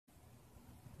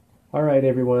Alright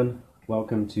everyone,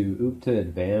 welcome to UPTA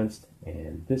Advanced,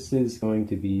 and this is going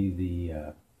to be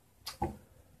the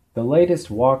latest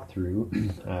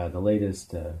walkthrough, the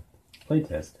latest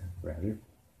playtest, rather.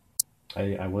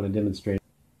 I want to demonstrate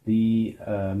the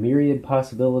myriad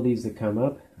possibilities that come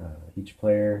up. Each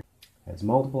player has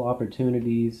multiple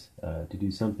opportunities to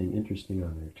do something interesting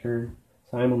on their turn.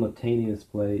 Simultaneous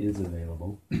play is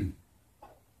available.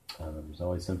 There's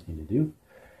always something to do.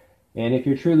 And if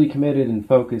you're truly committed and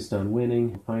focused on winning,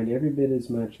 you'll find every bit as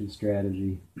much in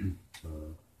strategy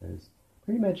as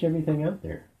pretty much everything out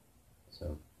there.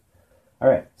 So,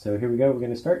 alright, so here we go. We're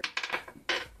going to start.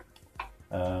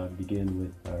 Begin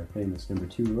with our famous number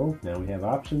 2 roll. Now we have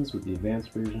options with the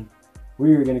advanced version.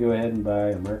 We're going to go ahead and buy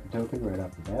a marker token right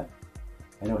off the bat.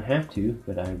 I don't have to,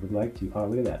 but I would like to. Oh,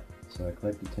 look at that. So I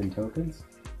collected 10 tokens.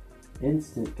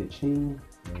 Instant ka-ching.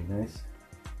 Very nice.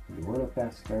 If you want a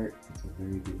fast start, it's a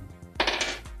very good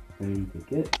thing to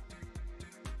get.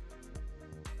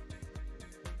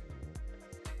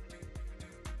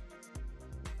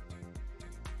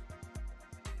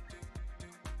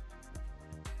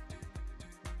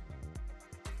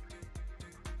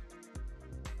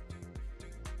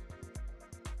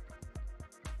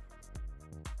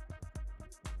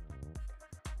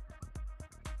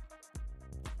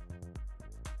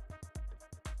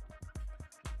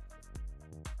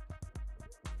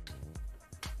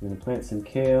 I'm going to plant some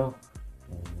kale,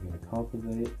 and we're going to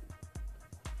cultivate,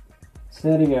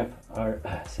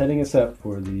 setting us up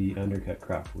for the undercut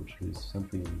crop, which is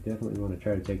something we definitely want to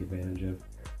try to take advantage of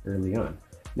early on.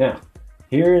 Now,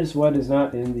 here's what is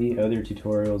not in the other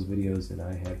tutorials videos that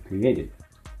I have created.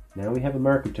 Now we have a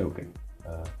marker token,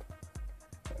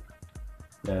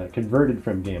 converted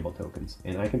from gamble tokens,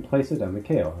 and I can place it on the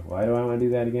kale. Why do I want to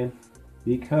do that again?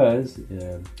 Because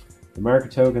the marker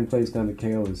token placed on the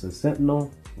kale is a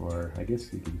sentinel, or I guess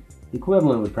the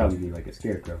equivalent would probably be like a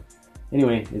scarecrow.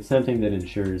 Anyway, it's something that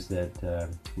ensures that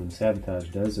when sabotage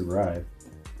does arrive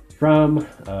from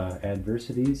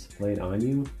adversities played on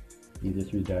you, either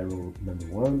through die roll number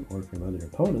 1 or from other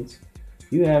opponents,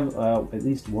 you have at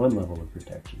least one level of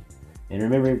protection. And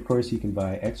remember, of course, you can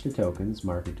buy extra tokens,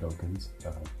 marker tokens,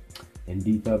 and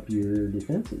beef up your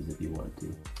defenses if you want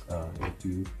to, if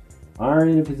you are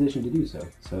in a position to do so.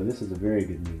 So this is a very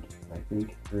good move, I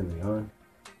think, early on.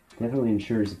 Definitely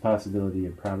ensures the possibility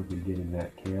of probably getting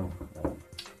that kale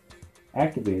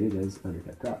activated as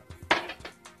undercut crop.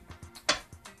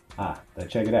 But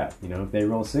check it out. You know, if they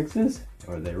roll 6s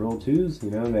or they roll 2s,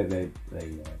 you know, they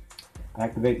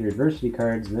activate their adversity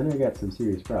cards, then I got some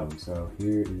serious problems. So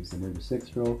here is the number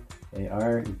 6 roll. They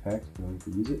are, in fact, going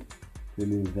to use it to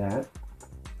remove that.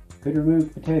 Could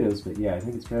remove potatoes, but yeah, I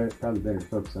think it's probably better to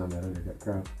focus on that undercut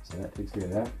crop. So that takes care of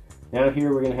that. Now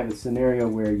here we're going to have a scenario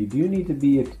where you do need to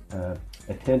be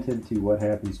attentive to what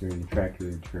happens during the tractor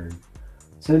return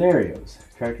scenarios.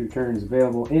 Tractor return is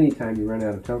available anytime you run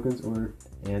out of tokens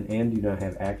and do not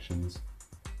have actions.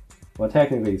 Well,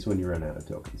 technically it's when you run out of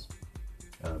tokens.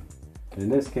 In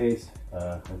this case,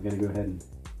 I'm going to go ahead and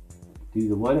do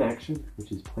the one action,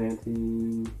 which is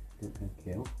planting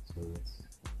kale. So let's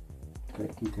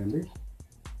plant cucumbers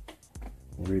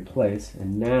and replace.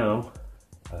 And now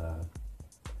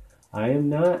I am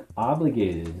not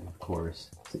obligated, of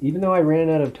course. So even though I ran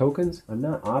out of tokens, I'm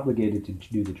not obligated to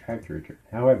do the tractor return.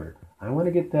 However, I want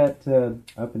to get that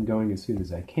up and going as soon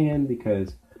as I can,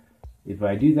 because if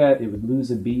I do that, it would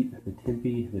lose a beat.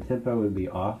 The tempo would be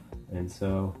off, and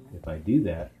so if I do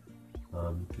that,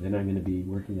 then I'm going to be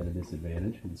working at a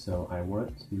disadvantage, and so I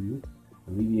want to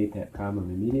alleviate that problem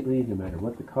immediately, no matter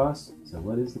what the cost. So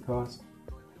what is the cost?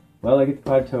 Well, I get the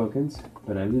 5 tokens,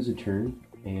 but I lose a turn,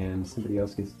 and somebody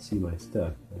else gets to see my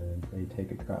stuff, and they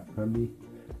take a crop from me.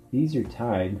 These are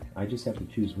tied. I just have to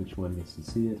choose which one gets to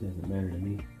see it. It doesn't matter to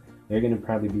me. They're going to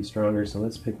probably be stronger, so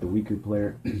let's pick the weaker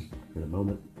player for the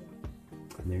moment.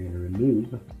 And they're going to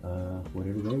remove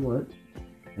whatever they want,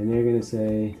 and they're going to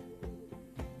say,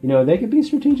 you know, they could be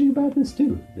strategic about this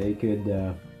too. They could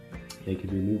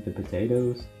remove the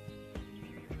potatoes.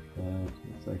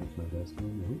 Looks like it's my best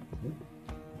one, right?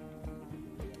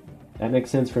 That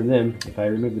makes sense for them. If I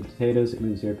remove the potatoes, it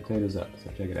moves their potatoes up. So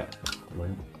check it out. Well,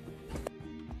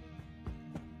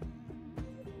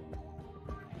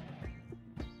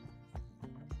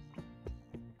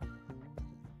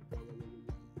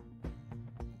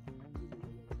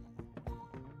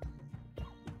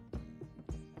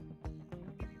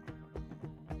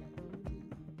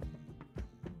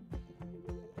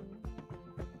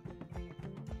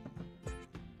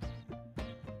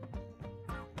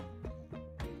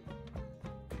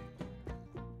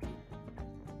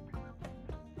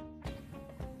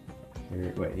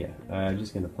 wait, yeah. I'm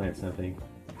just going to plant something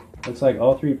Looks like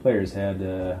all three players had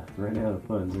run out of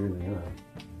funds early on.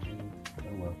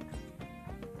 Oh well.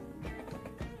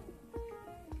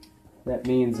 That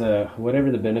means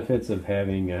whatever the benefits of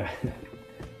having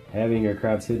having our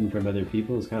crops hidden from other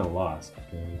people is kind of lost,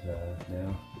 because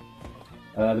now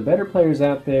the better players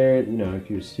out there, you know, if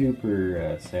you're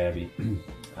super savvy,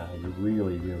 you're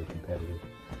really competitive.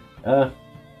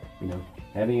 You know,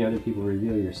 having other people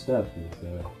reveal your stuff is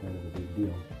kind of a big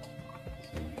deal.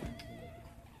 So,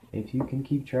 if you can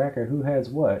keep track of who has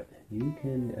what, you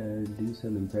can do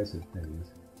some impressive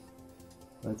things.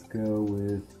 Let's go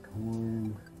with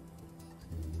corn.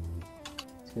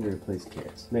 It's going to replace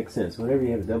carrots. Makes sense. Whenever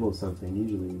you have a double of something,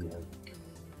 usually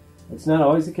it's not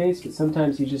always the case, but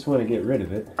sometimes you just want to get rid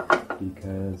of it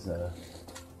because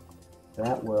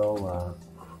that will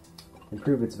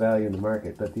improve its value in the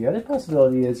market. But the other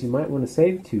possibility is you might want to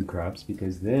save 2 crops,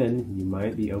 because then you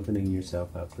might be opening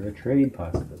yourself up for a trade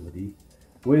possibility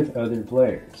with other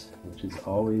players, which is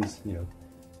always, you know,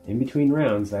 in between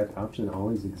rounds, that option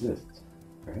always exists,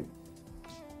 right?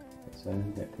 So I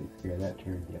think that takes care of that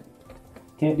turn. Yep.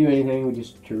 Can't do anything, we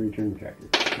just return the tractor.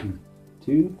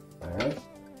 2, alright.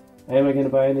 Am I going to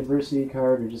buy an adversity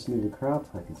card or just move a crop?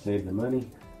 I can save the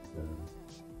money.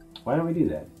 Why don't we do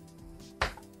that?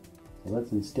 So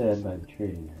let's instead buy the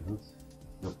trading house.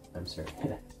 Nope, I'm sorry.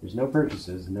 There's no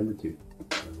purchases, number 2.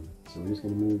 So we're just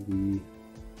going to move the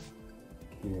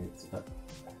carrots up.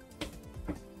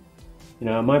 You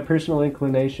know, my personal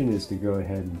inclination is to go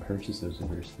ahead and purchase those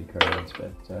adversity cards,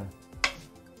 but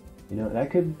you know, that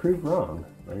could prove wrong.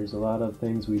 There's a lot of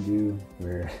things we do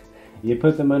where you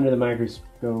put them under the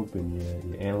microscope and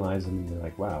you analyze them and you're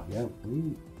like, wow, yeah,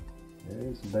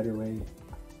 there's a better way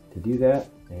to do that,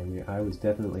 and I was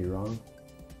definitely wrong.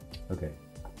 Okay.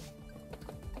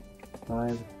 5,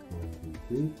 1,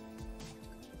 2,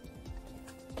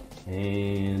 3.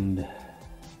 And now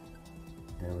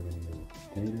we're going to go with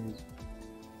potatoes.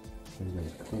 We're going to go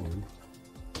with corn.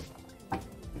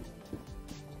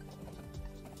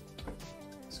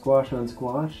 Squash on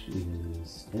squash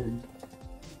is 10.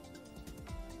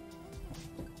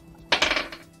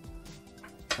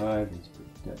 5 is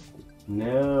protected.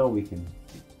 Now we can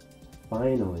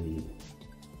finally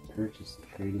purchase the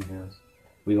trading house.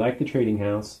 We like the trading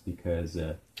house because,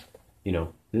 you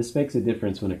know, this makes a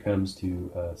difference when it comes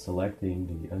to selecting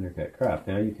the undercut crop.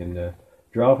 Now you can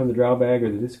draw from the draw bag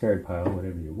or the discard pile,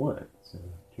 whatever you want. So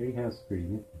trading house is pretty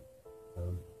good.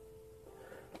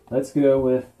 Let's go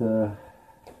with,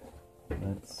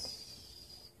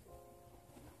 let's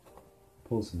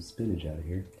pull some spinach out of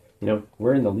here. You know,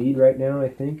 we're in the lead right now, I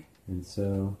think, and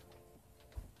so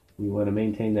we want to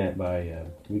maintain that by,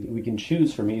 we can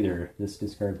choose from either this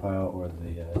discard pile or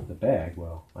the bag.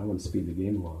 Well, I want to speed the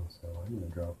game along, so I'm going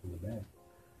to draw from the bag.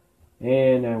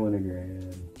 And I want to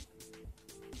grab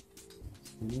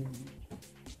spinach.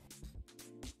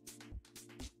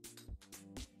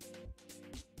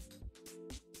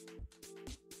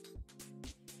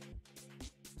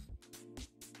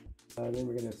 Then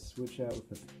we're going to switch out with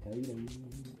the potatoes.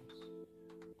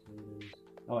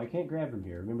 Oh, I can't grab from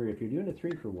here. Remember, if you're doing a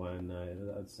 3-for-1,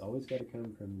 it's always got to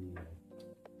come from the.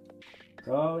 It's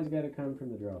always got to come from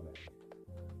the drawback.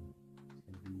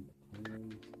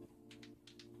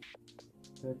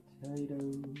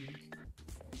 Potatoes.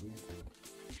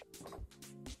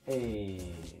 And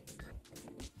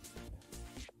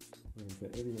we're gonna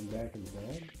put everything back in the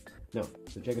bag. No,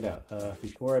 so check it out.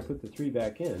 Before I put the 3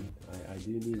 back in, I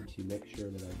do need to make sure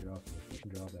that I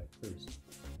draw back first,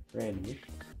 randomly.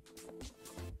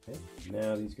 Okay,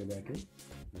 now these go back in.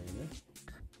 Very nice.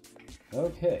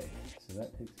 Okay, so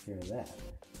that takes care of that.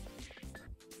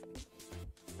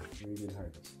 Very good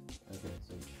harvest. Okay,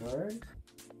 so chard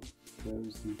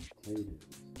goes to potatoes.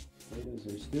 Potatoes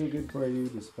are still good for you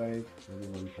despite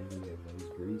everyone thinking of those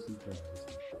greasy fries.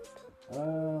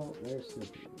 Oh, they're still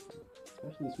good.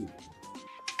 Especially sweet.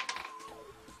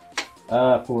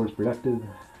 4 is productive.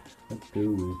 Let's go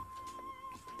with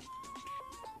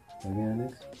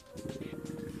organics.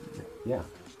 Yeah.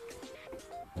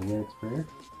 Organic sprayer.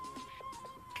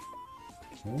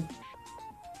 Okay.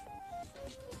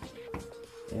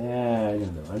 Yeah, I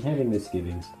don't know. I'm having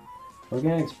misgivings.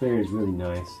 Organic sprayer is really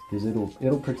nice because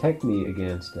it'll protect me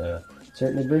against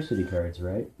certain adversity cards,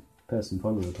 right? Pest and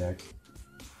fungal attacks,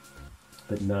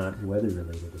 but not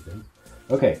weather-related events.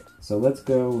 Okay, so let's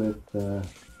go with.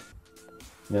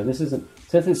 Now this isn't,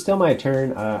 since it's still my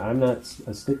turn. I'm not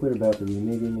a stickler about the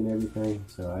reneging and everything,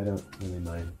 so I don't really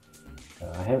mind.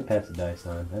 I haven't passed the dice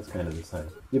on. That's kind of the sign.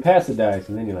 You pass the dice,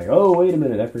 and then you're like, oh, wait a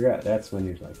minute, I forgot. That's when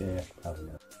you're like, yeah, probably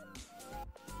not.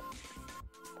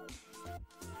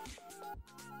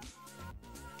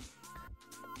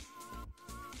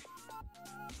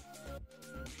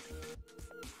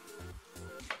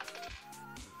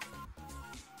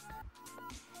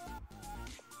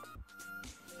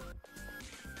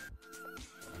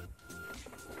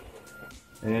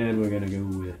 And we're gonna go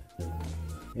with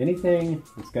anything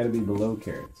that's got to be below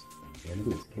carrots. And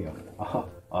it is kale. Oh,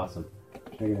 awesome.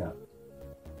 Check it out.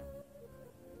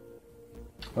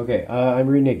 Okay, I'm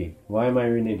reneging. Why am I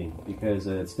reneging? Because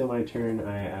it's still my turn.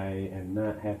 I am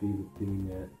not happy with doing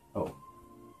that. Oh,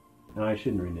 no, I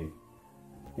shouldn't renege.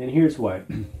 And here's why.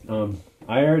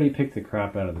 I already picked the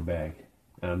crop out of the bag.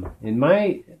 In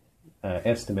my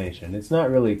estimation, it's not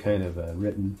really kind of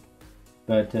written,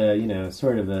 but you know,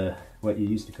 sort of what you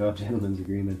used to call gentleman's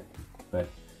agreement. But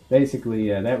basically,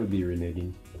 that would be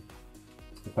reneging.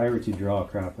 If I were to draw a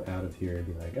crop out of here and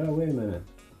be like, oh, wait a minute,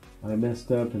 I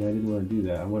messed up and I didn't want to do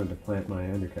that. I wanted to plant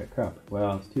my undercut crop.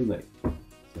 Well, it's too late.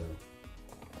 So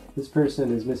this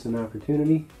person is missing an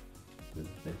opportunity.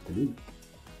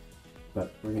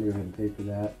 But we're going to go ahead and pay for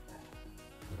that.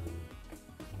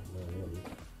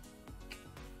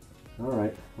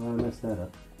 Alright, well, I messed that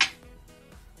up.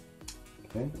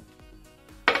 Okay.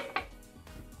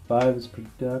 5 is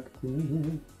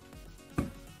productive.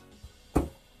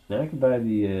 Now I can buy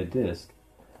the disc.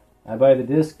 I buy the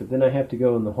disc, but then I have to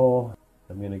go in the hole.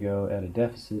 I'm going to go at a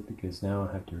deficit because now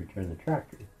I have to return the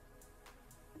tractor.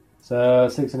 So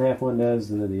 6.5 one does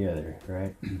than the other,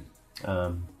 right?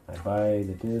 I buy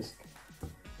the disc.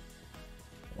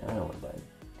 I don't want to buy it.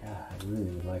 God, I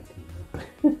really would like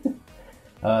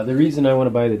to. The reason I want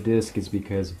to buy the disc is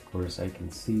because, of course, I can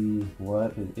see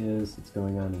what it is that's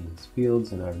going on in these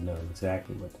fields, and I know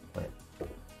exactly what to plant.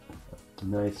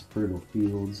 Nice fertile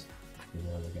fields. You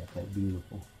know, they got that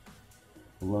beautiful,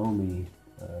 loamy,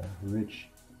 rich,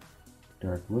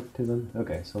 dark look to them.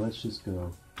 Okay, so let's just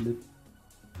go flip.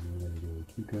 And we're going to go with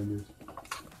cucumbers.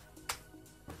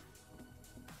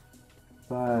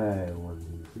 5,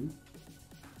 1, 2,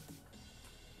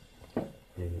 3.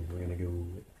 And we're going to go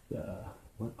with,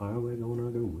 what are we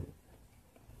going to go with?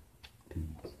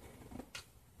 Peas.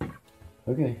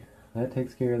 Okay, that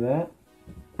takes care of that.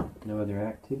 No other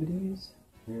activities.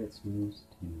 Carrots moves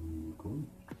to corn.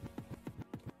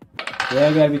 Yeah,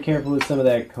 I gotta be careful with some of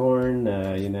that corn.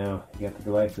 You know, you got the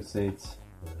glyphosates.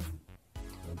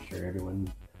 I'm sure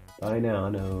everyone by now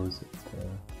knows that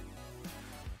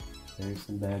there's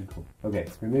some bad corn. Okay,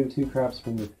 remove 2 crops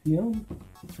from the field.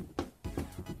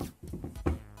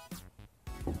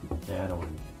 Yeah, I don't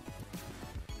want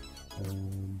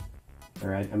to.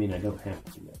 Alright, I mean, I don't have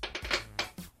to do that.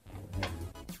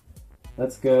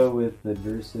 Let's go with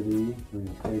adversity. We're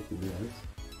going to pay for this.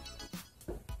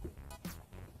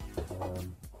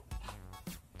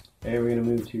 Hey, we're going to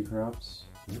move 2 crops.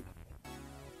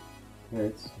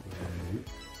 Carrots.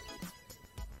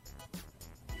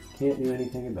 Can't do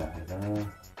anything about it.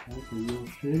 That's a real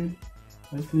shame.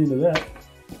 That's the end of that.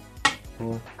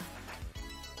 Cool.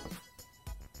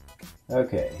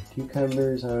 Okay,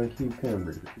 cucumbers on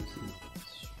cucumbers.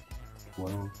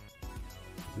 12.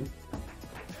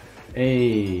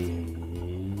 Hey,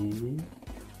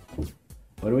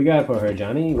 what do we got for her,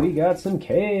 Johnny? We got some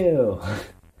kale,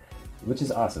 which is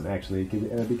awesome, actually,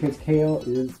 because kale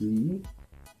is the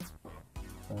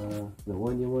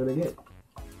one you want to get.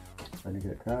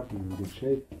 Undercut crop in good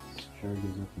shape. Char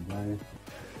goes up and by.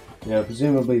 Now,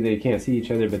 presumably they can't see each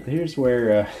other, but here's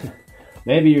where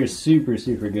maybe you're super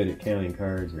good at counting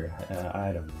cards, or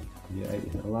I don't know.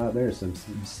 Yeah, there's some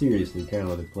seriously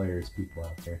talented people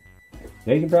out there.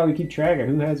 They can probably keep track of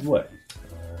who has what.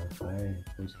 I,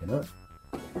 of course, cannot.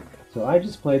 So I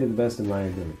just play to the best of my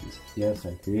abilities. Yes,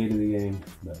 I created the game,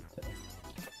 but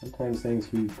sometimes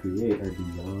things we create are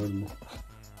beyond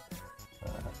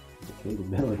the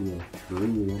capability of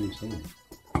truly understanding.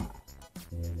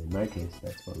 And in my case,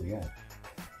 that's what we got.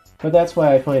 But that's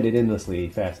why I find it endlessly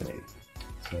fascinating.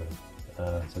 So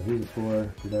here's a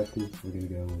 4 productive. We're going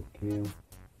to go with kale.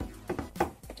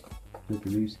 Flip the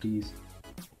rooskies.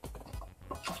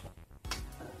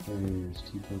 There's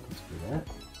 2 tokens for that.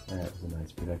 That was a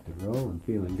nice productive roll. I'm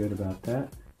feeling good about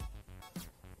that.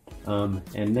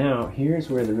 And now, here's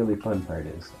where the really fun part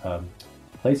is.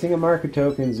 Placing a marker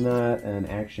token is not an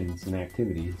action, it's an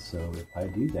activity. So if I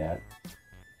do that,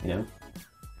 you know,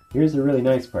 here's the really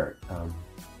nice part.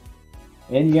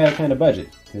 And you gotta kind of budget,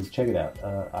 because check it out.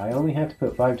 I only have to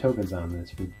put 5 tokens on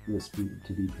this for this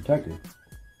to be protected.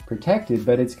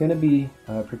 But it's going to be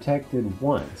protected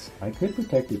once. I could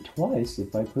protect it twice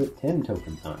if I put 10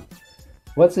 tokens on.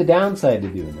 What's the downside to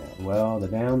doing that? Well, the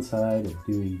downside of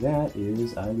doing that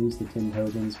is I lose the 10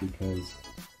 tokens because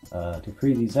to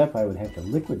free these up I would have to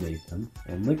liquidate them.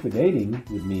 And liquidating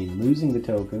would mean losing the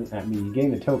token. I mean, you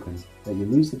gain the tokens, but you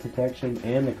lose the protection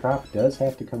and the crop does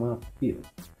have to come off the field.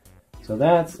 So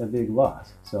that's a big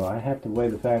loss. So I have to weigh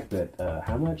the fact that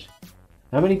how much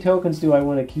How many tokens do I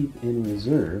want to keep in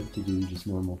reserve to do just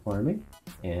normal farming?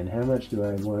 And how much do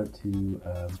I want to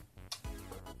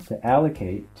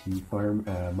allocate to farm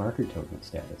marker token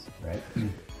status, right?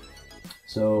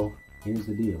 So here's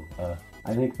the deal.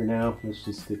 I think for now, let's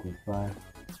just stick with 5.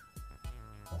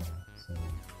 So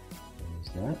there's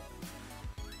that.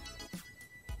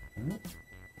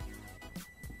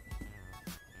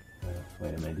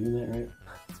 Wait, am I doing that right?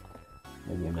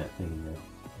 Maybe I'm not thinking right.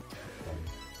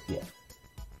 Yeah.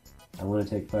 I want to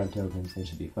take 5 tokens. There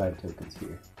should be 5 tokens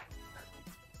here.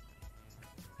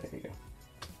 There you go.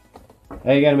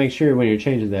 Now you got to make sure when you're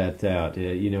changing that out,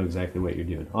 you know exactly what you're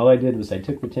doing. All I did was I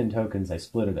took the 10 tokens, I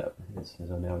split it up.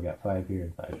 So now we got 5 here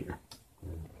and 5 here.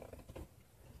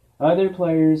 Other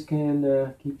players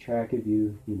can keep track of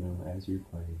you, you know, as you're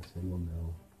playing, so you'll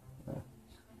know.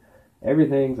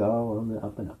 Everything's all on the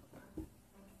up and up.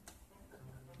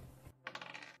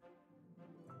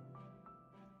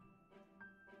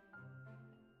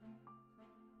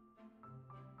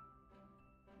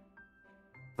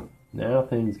 Now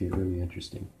things get really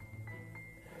interesting.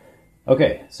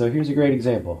 Okay, so here's a great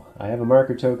example. I have a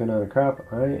marker token on a crop.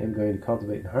 I am going to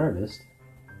cultivate and harvest.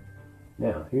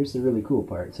 Now, here's the really cool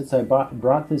part. Since I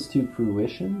brought this to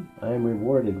fruition, I am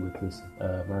rewarded with this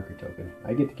marker token.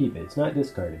 I get to keep it. It's not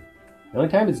discarded. The only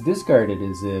time it's discarded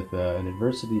is if an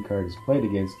adversity card is played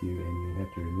against you and you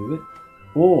have to remove it,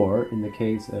 or in the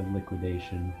case of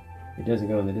liquidation, it doesn't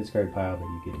go in the discard pile, but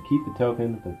you get to keep the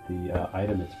token, but the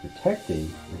item it's protecting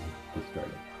is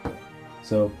discarded.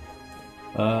 So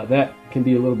that can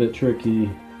be a little bit tricky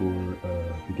for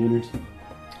beginners,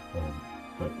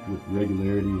 but with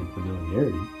regularity and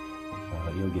familiarity,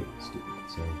 you'll get used to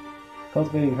it. So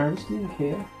cultivating harvesting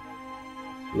kale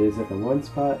is at the 1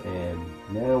 spot, and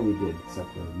now we did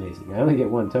something amazing. I only get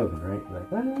 1 token, right? You're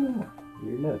like, ah,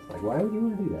 you're nuts. Like, why would you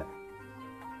want to do that?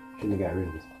 Shouldn't have got rid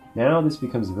of this. Now this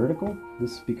becomes vertical.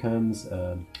 This becomes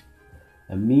a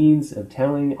means of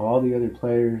telling all the other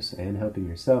players and helping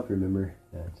yourself remember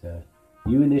that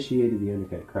you initiated the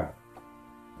undercut crop.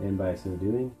 And by so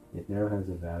doing, it now has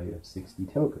a value of 60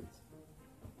 tokens.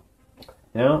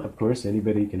 Now, of course,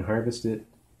 anybody can harvest it,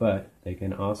 but they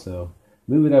can also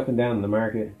move it up and down in the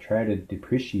market, try to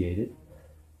depreciate it,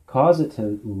 cause it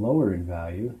to lower in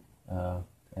value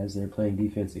as they're playing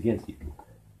defense against you.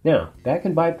 Now, that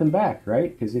can bite them back,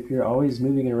 right? Because if you're always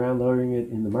moving it around, lowering it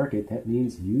in the market, that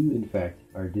means you, in fact,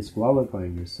 are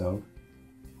disqualifying yourself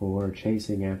for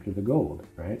chasing after the gold,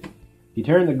 right? If you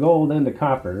turn the gold into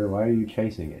copper, why are you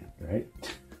chasing it, right?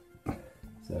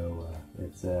 So,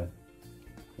 it's,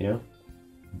 you know,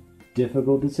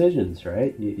 difficult decisions,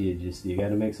 right? You got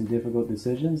to make some difficult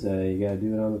decisions. You got to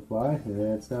do it on the fly,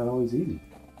 and that's not always easy.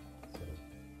 So,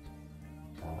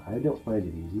 I don't find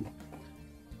it easy.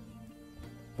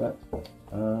 But,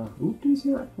 does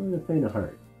not for the faint of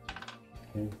heart.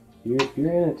 Okay, if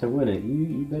you're in it to win it,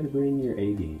 you better bring your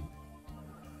A game.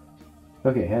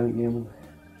 Okay, haven't gambled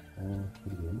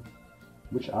again,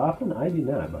 which often I do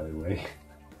not, by the way.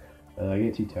 I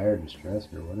get too tired or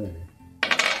stressed or whatever.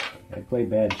 I play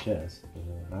bad chess.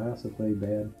 I also play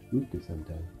bad hookah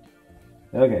sometimes.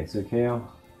 Okay, so kale,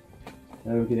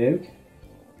 okie doke.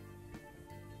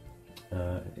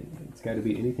 It's got to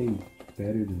be anything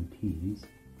better than peas.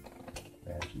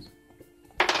 Badges.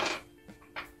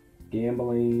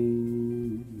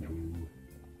 Gambling. No.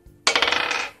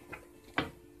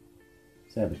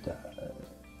 Sabotage.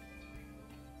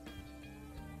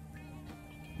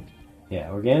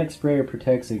 Yeah, organic sprayer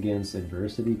protects against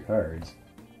adversity cards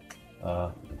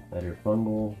that are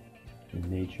fungal in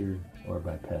nature or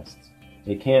by pests.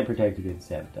 It can't protect against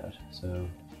sabotage. So,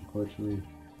 unfortunately,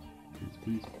 these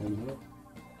peas come up.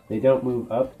 They don't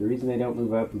move up. The reason they don't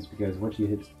move up is because once you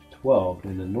hit 12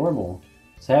 in the normal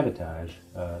sabotage,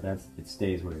 it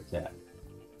stays where it's at.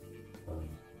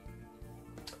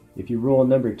 If you roll a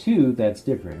number 2, that's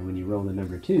different. When you roll the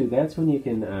number 2, that's when you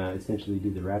can essentially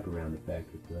do the wraparound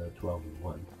effect with the 12 and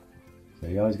 1. So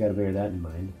you always got to bear that in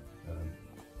mind.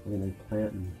 We're going to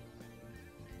plant and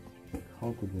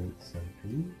cultivate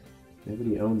something.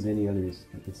 Nobody owns any other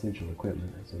essential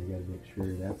equipment, so you got to make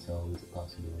sure that's always a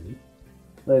possibility.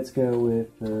 Let's go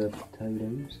with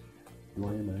potatoes.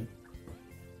 Why am I?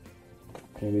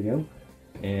 There we go.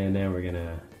 And now we're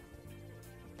gonna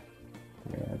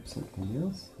grab something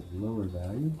else of lower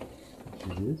value,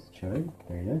 which it is chard.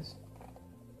 Very nice.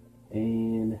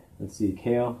 And let's see,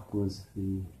 kale was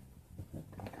the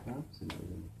crop, so we're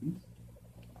gonna use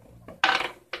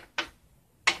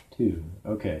 2.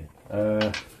 Okay.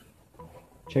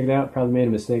 Check it out. Probably made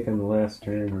a mistake on the last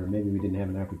turn, or maybe we didn't have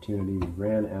an opportunity. We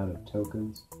ran out of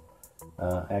tokens.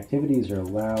 Activities are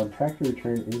allowed. Tractor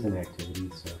return is an activity,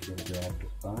 so we're going to grab the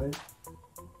 5.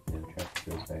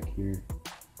 goes back here.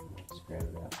 Just grab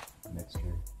it out next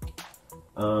turn.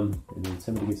 And then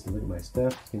somebody gets to look at my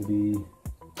stuff. It's going to be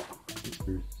this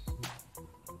person.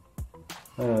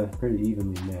 Pretty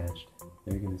evenly matched.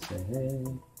 They're going to say, hey,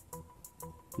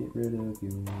 get rid of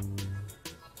your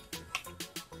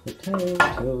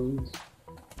potatoes.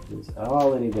 That's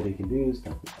all anybody can do is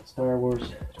talk about Star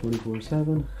Wars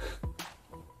 24/7.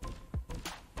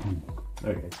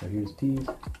 Okay, so here's T's.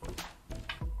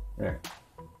 Alright.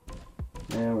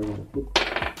 Now we're going to flip.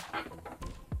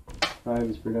 5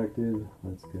 is productive.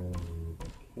 Let's go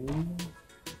with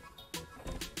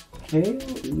Kale. Kale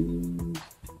is...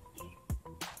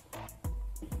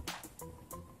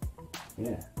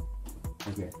 yeah.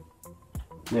 Okay.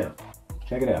 Now,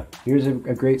 check it out. Here's a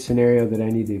great scenario that I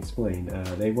need to explain.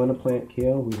 They want to plant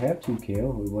kale. We have 2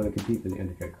 kale. We want to compete for the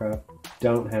undercut crop.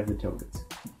 Don't have the tokens.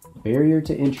 Barrier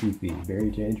to entry fee.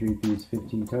 Barrier to entry fee is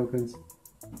 15 tokens.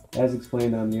 As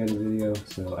explained on the other video,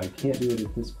 so I can't do it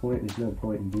at this point. There's no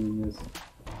point in doing this.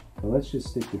 So let's just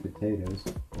stick to potatoes.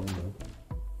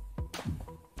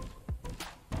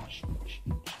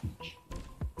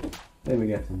 Then we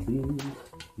got some beans.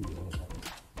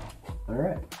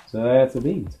 Alright, so that's the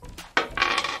beans.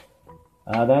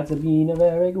 That's a bean,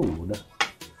 very good.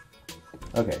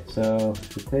 Okay, so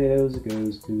potatoes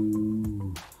goes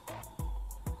to...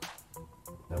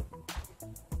 nope.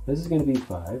 This is going to be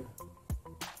 5.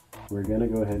 We're going to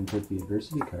go ahead and put the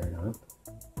adversity card on.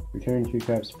 Return 3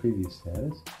 crops to previous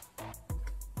status.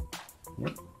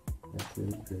 Yep, that's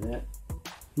it for that.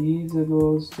 Pizza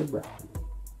goes to broccoli.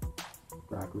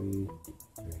 Broccoli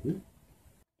right here.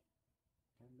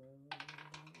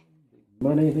 Big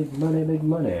money, big money, big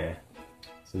money.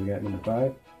 So we got number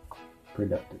 5,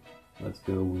 productive. Let's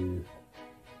go with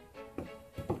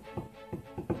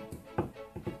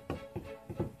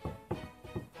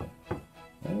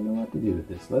I don't know what to do with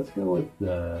this. Let's go with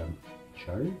the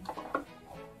shard.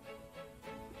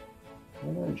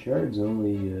 Shard's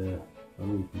only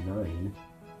 9.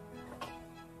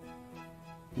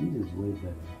 These is way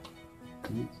better.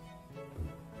 These.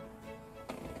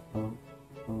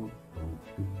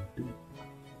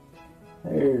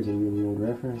 There's a really old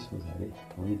reference. Was that it?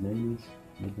 Late 90s?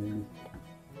 Mid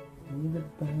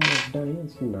 90s?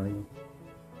 Dancing 9.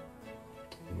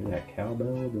 Hear that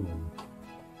cowbell going.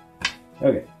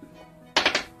 Okay.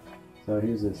 So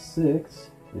here's a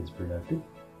 6. It's productive.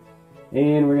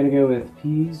 And we're going to go with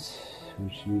peas,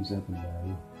 which moves up in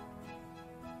value.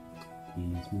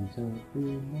 Peas moves up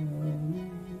in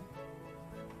value.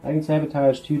 I can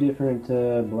sabotage 2 different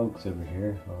blokes over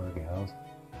here, or gals,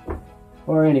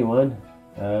 or anyone.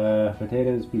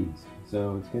 Potatoes, peas.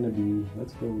 So it's going to be,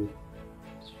 let's go with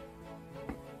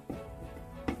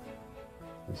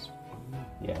this.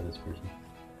 Yeah, this person.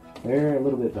 They're a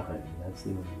little bit behind me. That's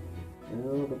the only thing.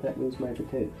 Oh, but that moves my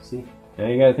potatoes. See? Now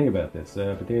you gotta think about this.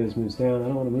 Potatoes moves down. I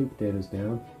don't want to move potatoes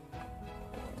down.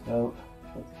 So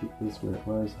let's keep this where it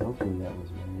was. Hopefully that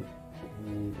was right.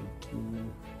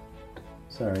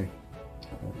 Sorry.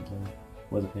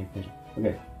 Wasn't paying attention.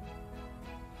 Okay.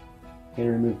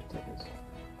 Gonna remove potatoes.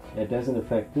 It doesn't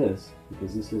affect this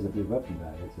because this doesn't move up in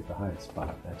value. It's at the highest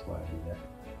spot. That's why I do that.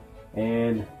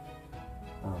 And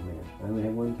oh man, I only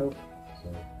have 1 token.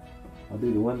 So I'll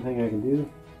do the one thing I can do.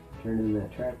 Turn in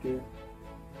that tractor.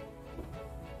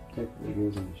 Technically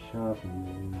goes in the shop and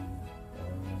then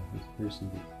this person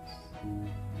gets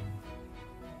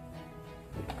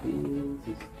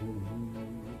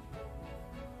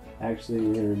actually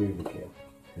we're going to remove the kale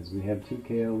because we have 2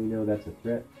 kale. We know that's a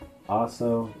threat.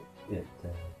 Also it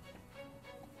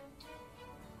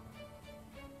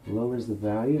lowers the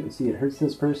value. See, it hurts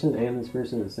this person and this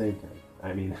person at the same time.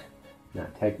 I mean,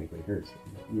 not technically hurts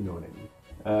them, but you know what I mean.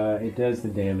 It does the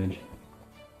damage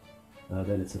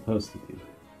that it's supposed to do.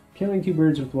 Killing 2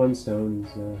 birds with 1 stone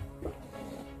is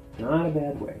not a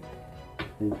bad way. I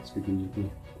think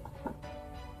strategically.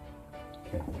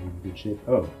 Okay, we're in good shape.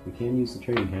 Oh, we can use the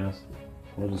trading house.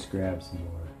 We'll just grab some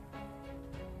more.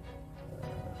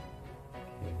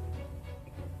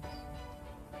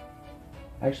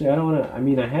 Actually, I don't want to. I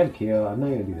mean, I have kale. I'm not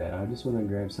going to do that. I just want to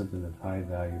grab something of high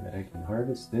value that I can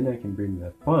harvest. Then I can bring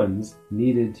the funds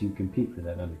needed to compete for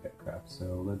that undercut crop.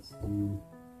 So let's do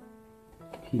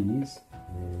peas.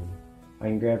 And I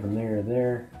can grab from there or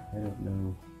there. I don't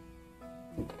know.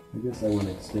 I guess I want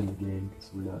to extend the game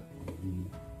because we're not going to lead.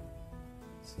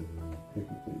 So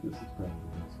technically, this is probably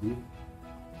the next view.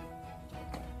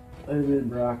 And then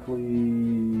broccoli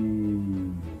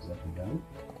moves up and down.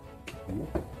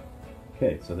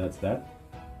 Okay, so that's that.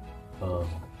 Nice.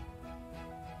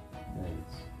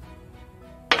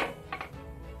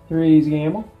 3's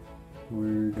gamble.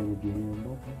 We're gonna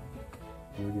gamble.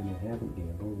 we're gonna haven't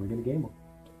gambled. We're gonna gamble.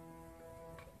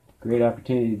 Great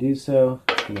opportunity to do so.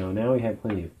 You know, now we have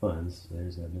plenty of funds. So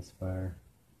there's a misfire.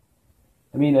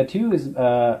 I mean, a 2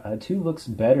 looks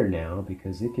better now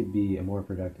because it could be a more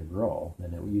productive roll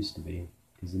than it used to be.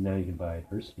 Because now you can buy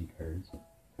adversity cards.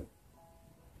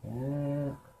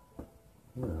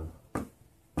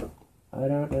 I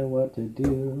don't know what to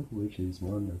do, which is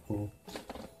wonderful.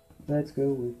 Let's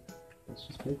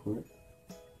just pay for it.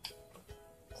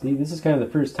 See, this is kind of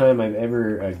the first time I've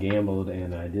ever gambled,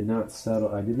 and I did not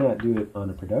do it on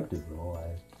a productive roll.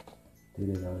 I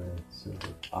did it on a sort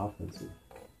of offensive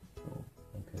roll.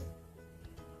 Okay.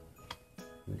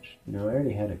 Which, you know, I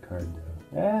already had a card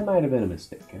though. That might have been a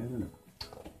mistake. I don't know.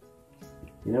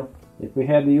 You know, if we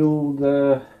had the old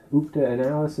UPTA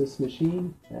analysis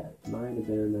machine, that might have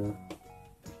been a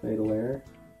fatal error.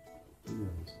 Who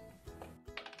knows?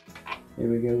 Here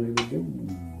we go. Let's go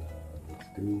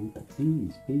with the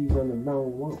P's. P's on the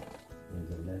wrong one.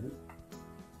 There's 11.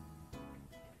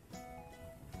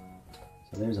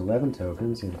 So there's 11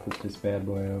 tokens. Gonna flip this bad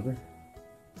boy over.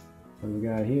 What do we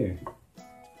got here?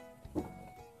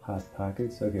 Hot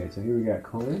pockets. Okay, so here we got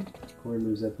coin. Coin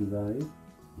moves up in value.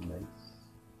 Nice.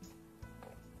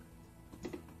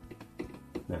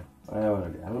 No, I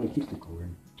want to keep the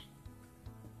coin.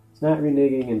 It's not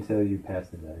reneging until you pass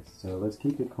the dice. So let's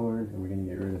keep the corn, and we're going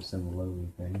to get rid of some lowly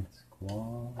things.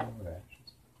 Squaw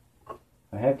radishes.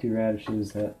 I have 2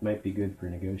 radishes. That might be good for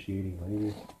negotiating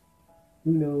later.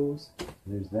 Who knows? So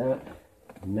there's that.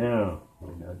 Now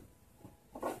we're done.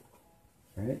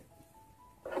 Right?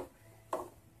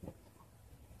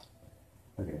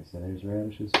 Okay, so there's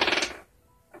radishes.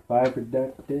 5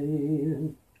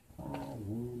 productive. 5,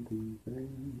 1, 2, 3.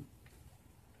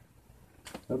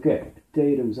 Okay,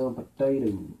 potatoes on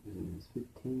potatoes.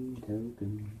 15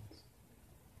 tokens.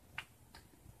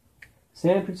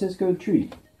 San Francisco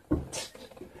treat.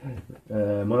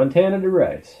 Montana to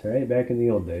rice, right? Back in the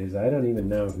old days. I don't even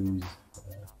know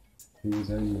who's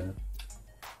in the...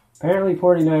 Apparently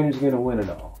 49ers going to win it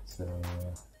all. So, I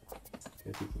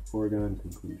guess it's a foregone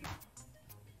conclusion.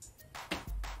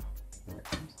 Alright,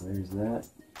 so there's that.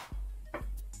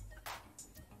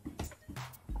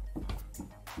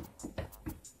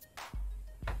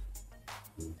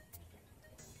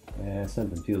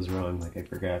 Something feels wrong, like I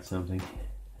forgot something.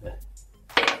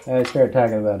 I started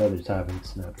talking about other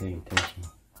topics, not paying attention.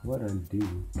 What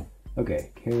undo?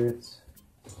 Okay, carrots.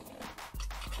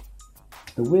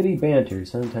 The witty banter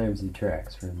sometimes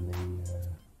detracts from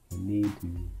the need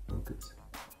to focus.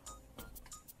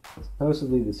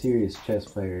 Supposedly the serious chess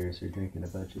players are drinking a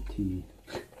bunch of tea.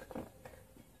 It's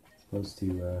supposed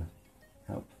to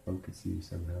help focus you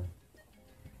somehow.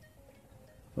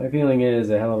 My feeling is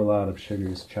a hell of a lot of sugar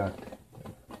is chocked.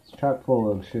 It's chock full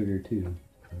of sugar too.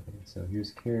 Okay, so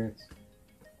here's carrots.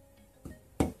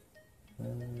 I think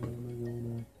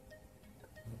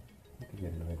I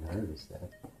gotta go ahead and harvest that.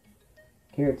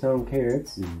 Carrots on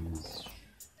carrots is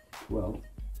 12.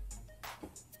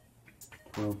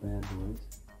 12 bad boys.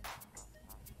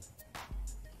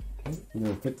 Okay, I'm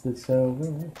gonna put this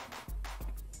over.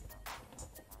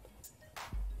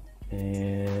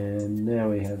 And now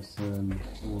we have some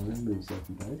moves up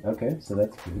and back. Okay, so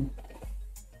that's good.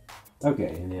 Okay,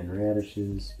 and then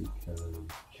radishes become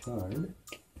charred.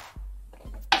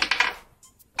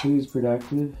 2's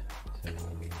productive. So we're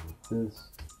going to go with this.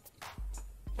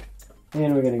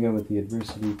 And we're going to go with the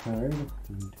adversity card.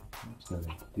 That's going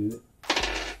to do it.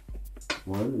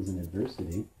 1 is an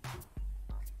adversity.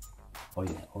 Oh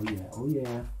yeah, oh yeah, oh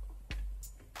yeah.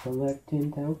 Collect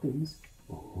 10 tokens.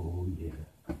 Oh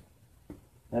yeah.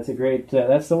 That's a great,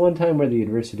 that's the one time where the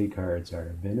adversity cards are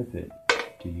a benefit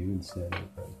to you instead of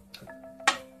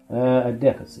a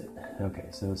deficit. Okay,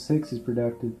 so 6 is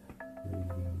productive.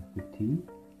 15.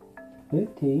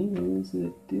 15 is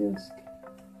a disc.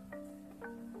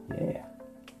 Yeah.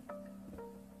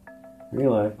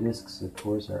 Real life discs, of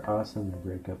course, are awesome. They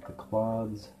break up the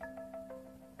clods.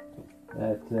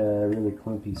 That really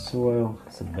clumpy soil,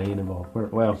 it's a bane of all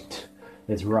work. Well,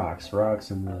 it's rocks.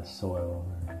 Rocks in the soil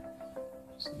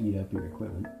just eat up your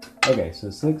equipment. Okay, so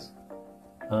 6.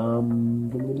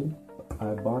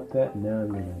 I bought that, and now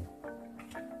I'm gonna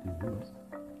do this.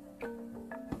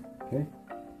 Okay.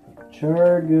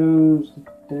 Char goes to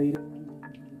potatoes.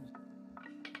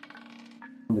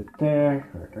 There,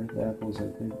 or earth apples, I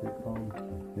think they're called.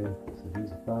 Okay, so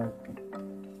these are 5.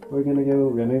 We're gonna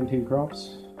remove 2 crops.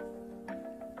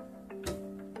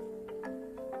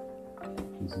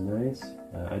 Which is nice.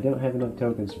 I don't have enough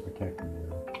tokens to protect them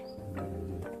though, so I'm not gonna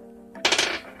do it.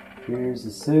 Here's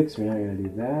the 6. We're not gonna do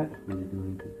that. We're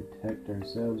going to protect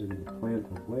ourselves. We're gonna plant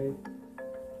away.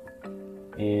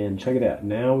 And check it out.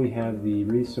 Now we have the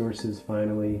resources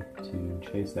finally to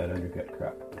chase that undercut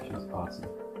crop, which is awesome.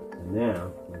 And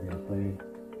now we're going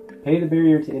to pay the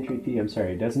barrier to entry fee. I'm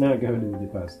sorry, it does not go to the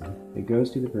depositor. It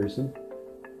goes to the person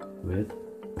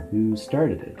who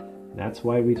started it. That's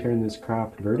why we turn this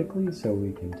crop vertically, so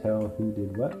we can tell who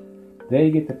did what.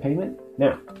 They get the payment.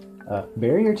 Now,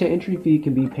 barrier to entry fee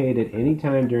can be paid at any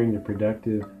time during the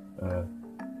productive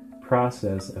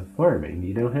process of farming.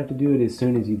 You don't have to do it as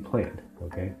soon as you plant,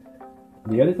 okay?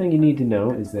 The other thing you need to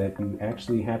know is that you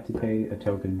actually have to pay a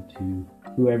token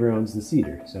to whoever owns the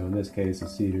seeder. So in this case, the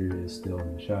seeder is still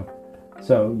in the shop.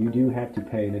 So you do have to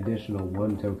pay an additional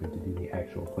 1 token to do the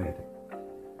actual planting.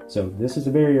 So this is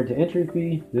a barrier to entry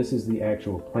fee. This is the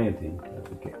actual planting of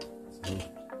the cake. So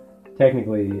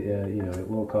technically, it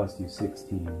will cost you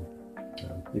 16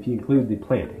 if you include the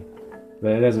planting.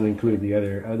 But it doesn't include the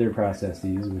other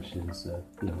processes, which is,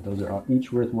 those are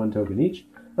each worth 1 token each,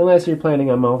 unless you're planting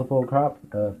on multiple crop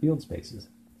field spaces.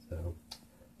 So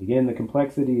again, the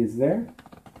complexity is there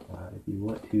if you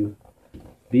want to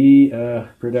be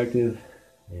productive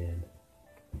and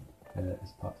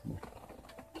as possible.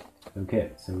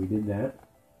 Okay, so we did that.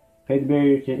 Paid the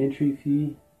barrier to entry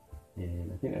fee,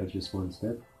 and I think that was just 1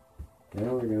 step.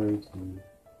 Now we're going to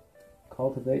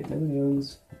cultivate. Nobody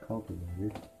owns a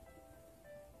cultivator.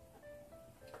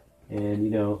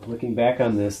 And, looking back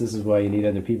on this is why you need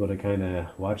other people to kind of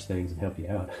watch things and help you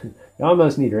out. You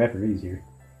almost need referees here.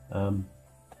 I'm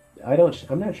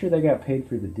not sure they got paid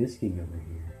for the disking over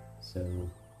here, so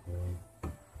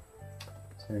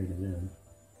sorry to them.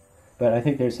 But I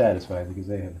think they're satisfied because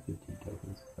they have 15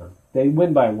 tokens. They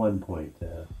win by 1 point.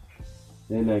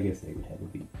 Then I guess they would have a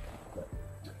beat. But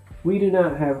we do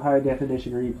not have high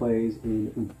definition replays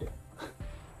in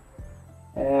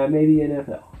UFO. Maybe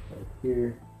NFL. But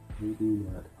here we do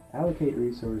not allocate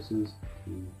resources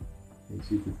to a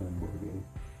super fun board game.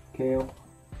 Kale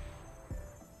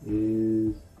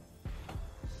is.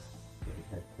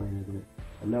 I planted it.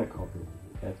 I'm not cultivating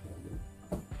it. That's what I did.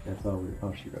 That's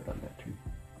all she wrote on that tree.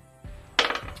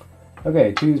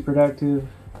 Okay, choose productive.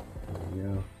 There we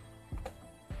go.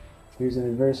 Here's an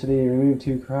adversity. Remove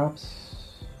 2 crops.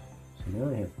 So now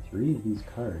I have 3 of these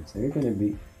cards. They're going to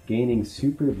be gaining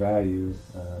super value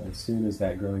as soon as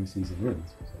that growing season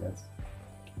ends. So that's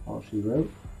all she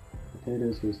wrote.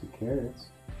 Potatoes goes to carrots.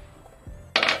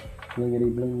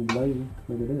 Blingity bling bling.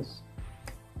 Look at this.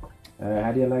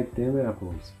 How do you like them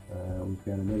apples? We've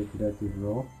got another productive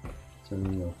roll. So we're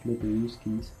going to flip the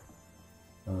rooskies.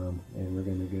 And we're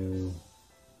going to go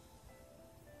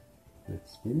with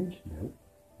spinach. Nope.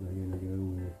 We're going to go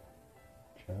with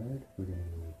chard. We're going to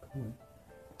go with corn.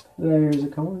 There's a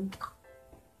corn.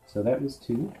 So that was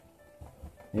 2.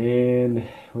 And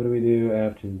what do we do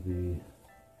after the...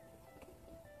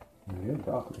 There we go,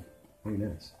 broccoli. Very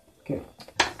nice. Okay,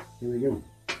 here we go.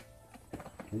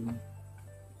 Okay.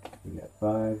 We got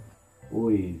 5.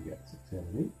 We got 6,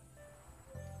 7,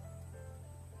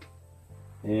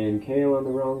 8. And kale on the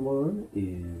wrong one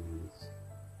is...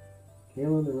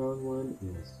 Kale on the wrong one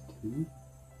is 2.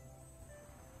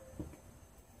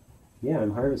 Yeah,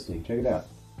 I'm harvesting. Check it out.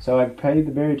 So I paid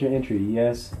the barrier to entry.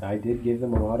 Yes, I did give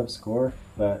them a lot of score,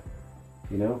 but,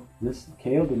 this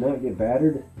kale did not get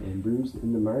battered and bruised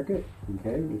in the market,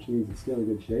 okay, which means it's still in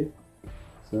good shape.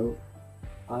 So,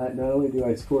 not only do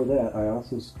I score that, I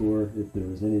also score if there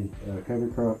was any cover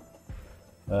crop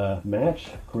match,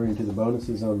 according to the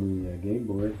bonuses on the game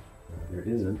board. There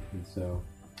isn't, and so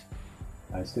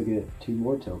I still get 2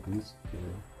 more tokens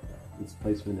for its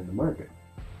placement in the market.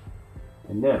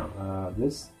 And now,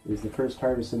 this is the first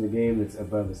harvest in the game that's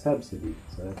above a subsidy,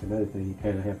 so that's another thing you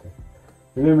kind of have to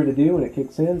remember to do when it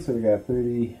kicks in. So we got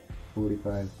 30,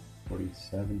 45,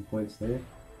 47 points there.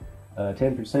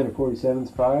 10% of 47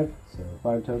 is 5, so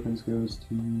 5 tokens goes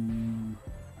to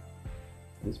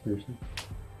this person.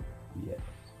 Yes.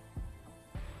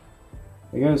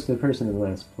 It goes to the person in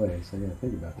last place. I gotta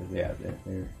think about that. Yeah,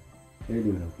 they're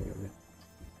doing okay with it.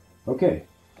 Okay,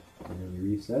 and then we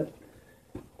reset.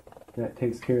 That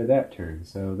takes care of that turn.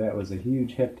 So that was a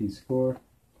huge hefty score.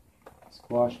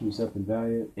 Squash moves up in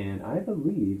value, and I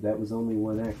believe that was only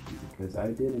 1 action because I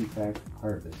did in fact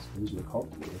harvest. There's the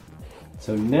cultivator.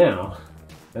 So now,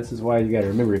 this is why you gotta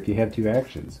remember if you have 2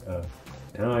 actions.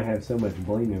 Now I have so much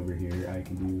bling over here, I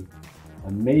can do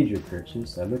a major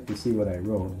purchase. I looked to see what I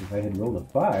rolled. If I had rolled a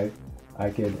 5, I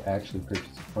could actually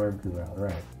purchase a farm crew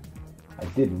outright. I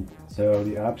didn't. So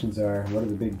the options are, what are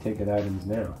the big ticket items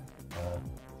now?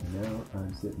 Now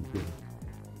I'm sitting pretty.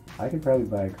 I could probably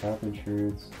buy crop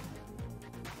insurance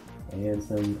and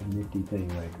some nifty thing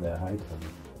like the high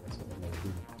tunnel. That's what I'm going to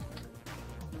do.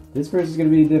 This verse is going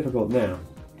to be difficult now,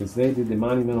 because they did the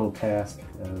monumental task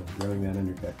of growing that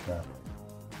undercut crop.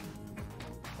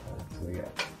 So we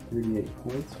got 38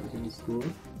 points we're going to score.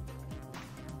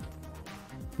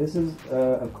 This is,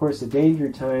 of course, a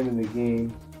danger time in the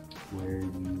game where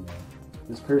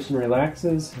this person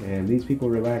relaxes and these people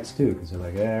relax too, because they're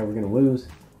like, we're going to lose.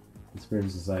 This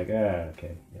person's like,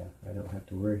 okay, yeah, I don't have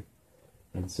to worry.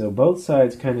 And so both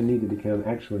sides kind of need to become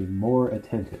actually more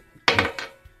attentive,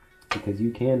 because you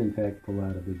can, in fact, pull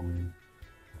out a big win,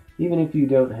 even if you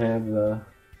don't have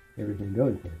everything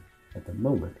going for you at the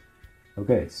moment.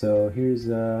 Okay, so here's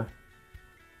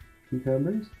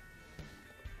cucumbers.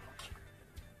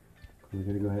 We're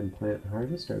going to go ahead and plant and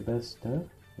harvest our best stuff.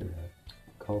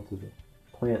 Cultivate,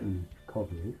 plant and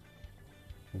cultivate.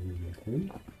 And here's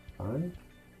 3, 5,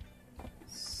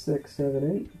 6,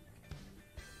 7,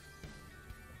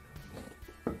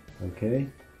 8. Okay,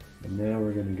 and now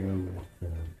we're going to go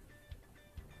with,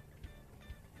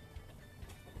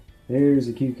 there's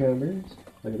the cucumbers.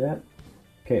 Look at that.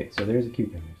 Okay, so there's the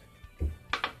cucumbers.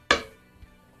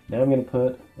 Now I'm going to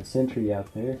put a sentry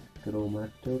out there. Good old mark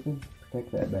token.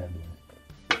 Protect that bad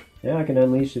boy. Now I can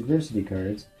unleash adversity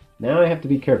cards. Now I have to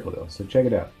be careful though, so check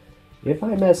it out. If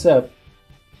I mess up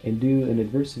and do an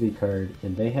adversity card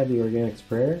and they have the organic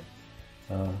sprayer,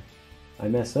 I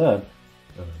mess up,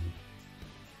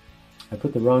 I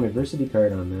put the wrong adversity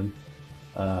card on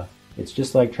them, it's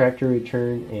just like tractor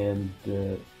return, and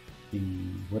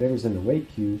whatever's in the weight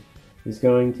queue is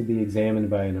going to be examined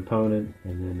by an opponent,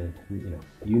 and then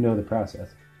you know the process.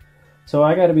 So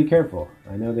I got to be careful.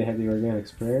 I know they have the organic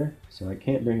sprayer, so I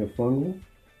can't bring a fungal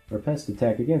or pest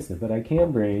attack against it, but I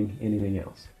can bring anything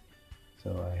else.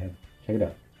 So check it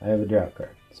out, I have a drought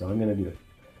card, so I'm going to do it.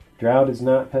 Drought is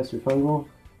not pest or fungal.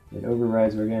 It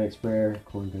overrides organic sprayer.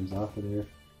 Corn comes off of there,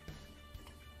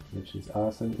 which is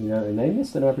awesome. And they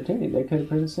missed an opportunity. They could have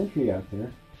put a sentry out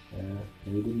there.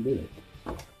 They didn't do it.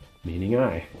 Meaning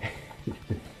I.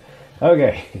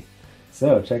 Okay,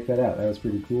 so check that out. That was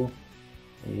pretty cool.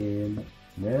 And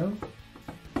now,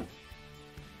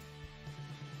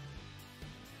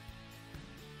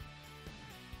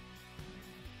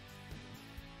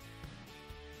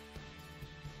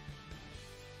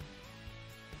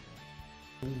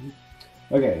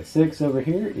 okay, 6 over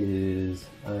here is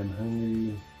I'm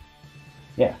hungry.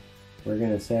 Yeah, we're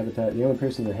going to sabotage. The only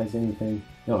person that has anything...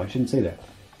 No, I shouldn't say that.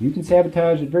 You can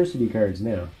sabotage adversity cards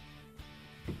now.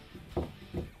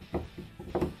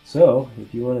 So,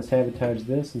 if you want to sabotage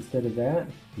this instead of that,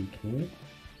 you can.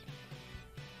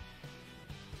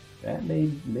 That may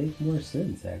make more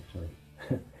sense, actually.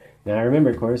 Now, remember,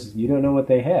 of course, you don't know what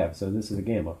they have, so this is a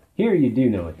gamble. Here, you do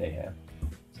know what they have,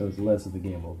 so it's less of a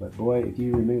gamble. But boy, if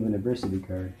you remove an adversity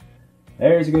card,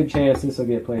 there's a good chance this will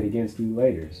get played against you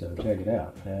later, so check it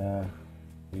out. Here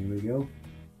we go.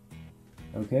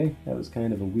 Okay, that was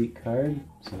kind of a weak card,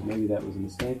 so maybe that was a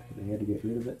mistake. They had to get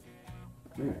rid of it.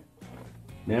 Alright.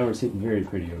 Now we're sitting very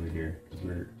pretty over here, because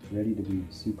we're ready to be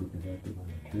super productive on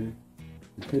our turn.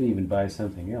 We could even buy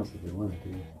something else if we wanted to.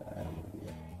 I don't want to do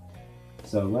that.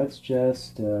 So let's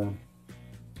just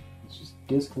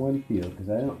disc one field, because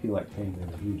I don't feel like paying them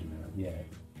a huge amount yet.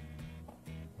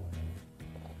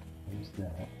 There's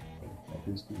that. That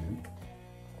goes to them.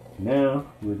 Now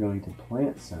we're going to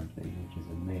plant something, which is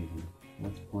amazing.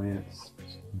 Let's plant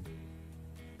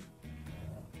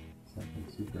something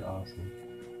super awesome.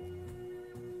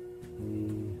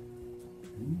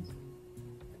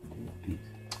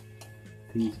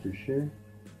 Peas for sure.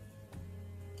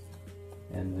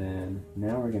 And then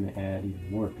now we're going to add even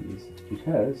more peas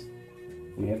because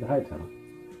we have the high tunnel.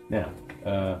 Now,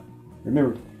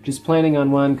 remember, just planting on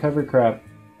one cover crop,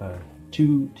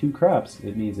 two crops,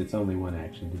 it means it's only one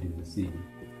action to do the seeding.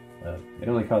 It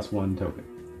only costs 1 token.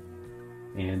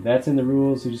 And that's in the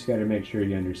rules, you just got to make sure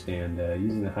you understand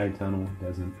using the high tunnel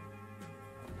doesn't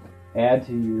add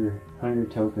to your hunger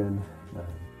token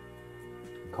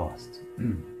costs.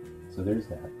 So there's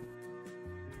that.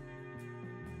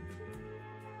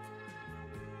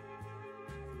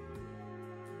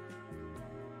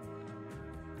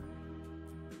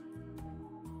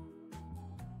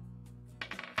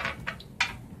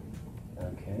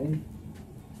 Okay.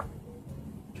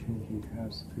 Changing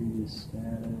crops previous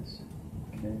status.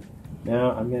 Okay.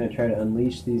 Now I'm going to try to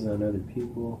unleash these on other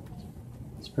people.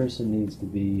 This person needs to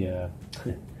be...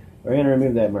 we're going to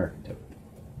remove that marker token.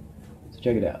 So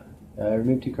check it out.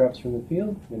 Remove 2 crops from the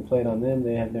field. I'm going to play it on them.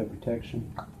 They have no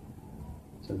protection.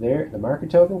 So there, the marker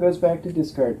token goes back to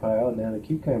discard pile. Now the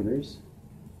cucumbers,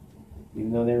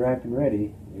 even though they're ripe and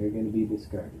ready, they're going to be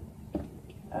discarded.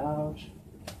 Ouch.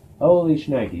 Holy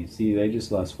shnikes. See, they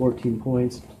just lost 14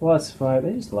 points plus 5.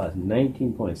 They just lost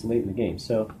 19 points late in the game.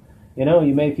 So You know,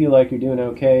 you may feel like you're doing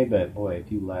okay, but boy,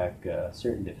 if you lack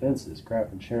certain defenses,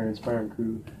 crop insurance, farm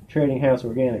crew, trading house,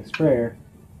 organic sprayer,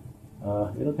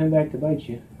 it'll come back to bite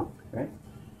you, right?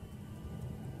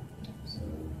 So,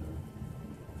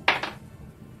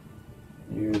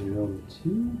 here's your other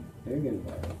two. They're going to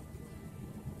buy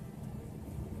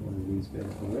one of these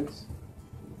bad bullets.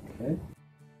 Okay.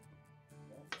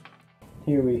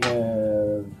 Here we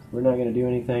have, we're not going to do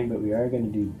anything, but we are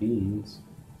going to do beans.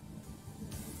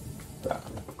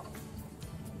 Broccoli.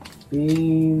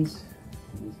 Beans.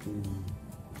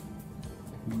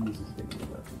 Beans is going to be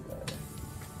nothing better.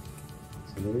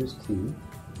 So there's two.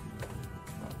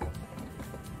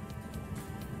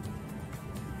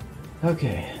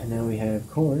 Okay, now we have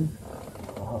corn.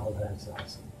 Oh, that's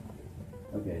awesome.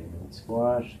 Okay, and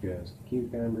squash goes to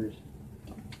cucumbers.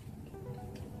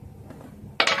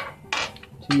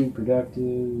 Two productive.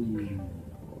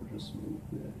 We'll just move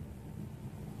the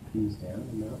peas down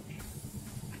a notch.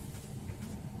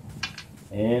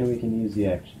 And we can use the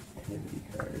activity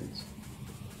cards.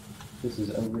 This is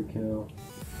overkill.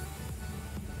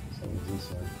 So is this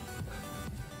one.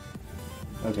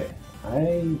 Okay,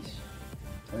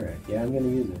 alright, yeah, I'm gonna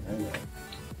use it. I know.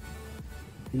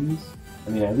 Peas? I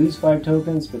mean, I lose 5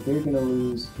 tokens, but they're gonna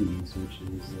lose peas, which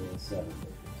is 7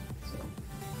 tokens. So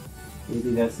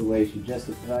maybe that's the way you should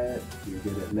justify it. You're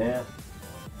good at math.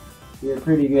 You're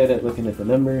pretty good at looking at the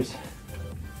numbers.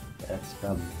 That's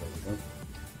probably the way to go.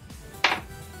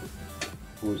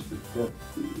 Force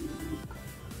productive.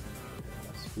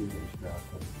 Spinach,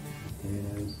 broccoli,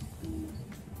 potatoes, peas.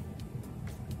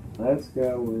 Let's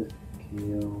go with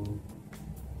kale.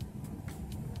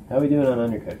 How are we doing on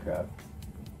undercut crop?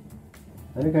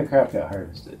 Undercut crop got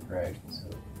harvested, right? So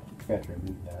I forgot to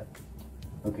remove that.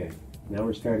 Okay, now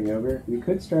we're starting over. We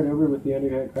could start over with the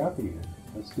undercut crop again.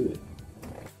 Let's do it.